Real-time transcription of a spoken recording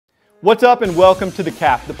What's up and welcome to The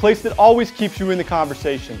Cap, the place that always keeps you in the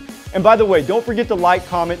conversation. And by the way, don't forget to like,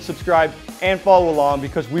 comment, subscribe, and follow along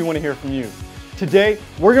because we want to hear from you. Today,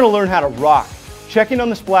 we're going to learn how to rock, check in on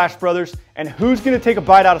the Splash Brothers, and who's going to take a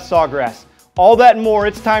bite out of Sawgrass. All that and more,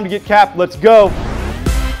 it's time to get capped. Let's go!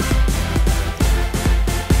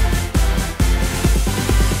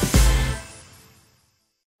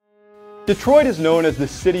 Detroit is known as the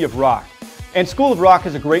City of Rock, and School of Rock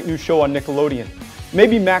is a great new show on Nickelodeon.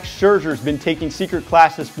 Maybe Max Scherzer's been taking secret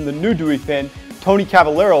classes from the new Dewey fan, Tony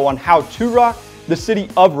Cavallero, on how to rock the City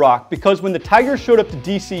of Rock, because when the Tigers showed up to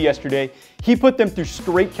DC yesterday, he put them through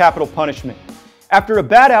straight capital punishment. After a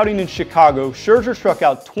bad outing in Chicago, Scherzer struck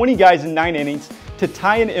out 20 guys in 9 innings to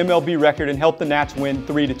tie an MLB record and help the Nats win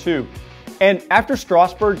 3-2. And after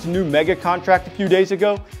Strasburg's new mega contract a few days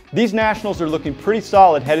ago, these Nationals are looking pretty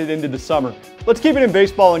solid headed into the summer. Let's keep it in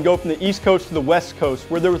baseball and go from the East Coast to the West Coast,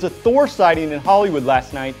 where there was a Thor sighting in Hollywood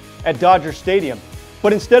last night at Dodger Stadium.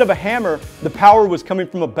 But instead of a hammer, the power was coming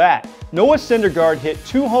from a bat. Noah Syndergaard hit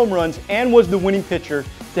 2 home runs and was the winning pitcher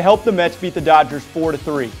to help the Mets beat the Dodgers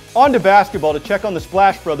 4-3. On to basketball to check on the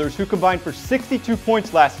Splash Brothers, who combined for 62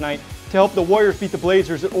 points last night to help the Warriors beat the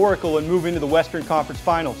Blazers at Oracle and move into the Western Conference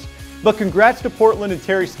Finals. But congrats to Portland and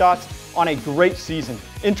Terry Stotts on a great season.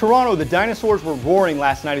 In Toronto, the Dinosaurs were roaring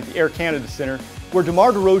last night at the Air Canada Centre, where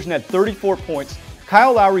DeMar DeRozan had 34 points,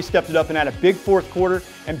 Kyle Lowry stepped it up and had a big fourth quarter,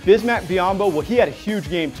 and Bismack Biyombo, well, he had a huge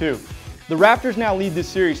game too. The Raptors now lead this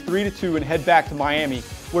series 3-2 and head back to Miami,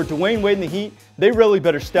 where Dwayne Wade and the Heat, they really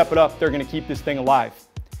better step it up if they're going to keep this thing alive.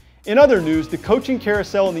 In other news, the coaching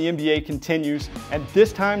carousel in the NBA continues, and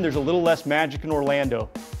this time there's a little less magic in Orlando.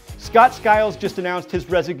 Scott Skiles just announced his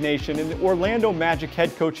resignation, and the Orlando Magic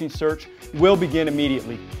head coaching search will begin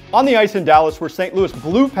immediately. On the ice in Dallas, where St. Louis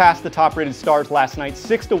blew past the top-rated Stars last night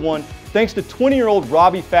 6-1 thanks to 20-year-old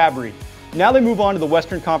Robbie Fabry. Now they move on to the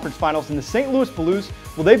Western Conference Finals, and the St. Louis Blues,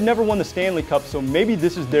 well, they've never won the Stanley Cup, so maybe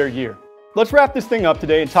this is their year. Let's wrap this thing up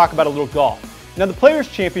today and talk about a little golf. Now, the Players'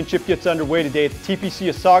 Championship gets underway today at the TPC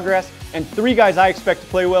of Sawgrass, and 3 guys I expect to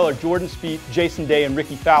play well are Jordan Spieth, Jason Day, and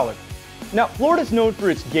Ricky Fowler. Now, Florida's known for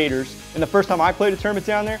its gators, and the first time I played a tournament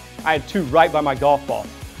down there, I had 2 right by my golf ball.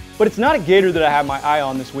 But it's not a gator that I have my eye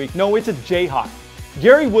on this week. No, it's a Jayhawk.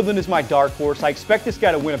 Gary Woodland is my dark horse. I expect this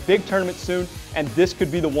guy to win a big tournament soon, and this could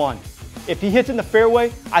be the one. If he hits in the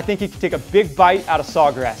fairway, I think he could take a big bite out of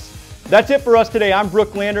Sawgrass. That's it for us today. I'm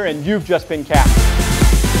Brook Lander, and you've just been capped.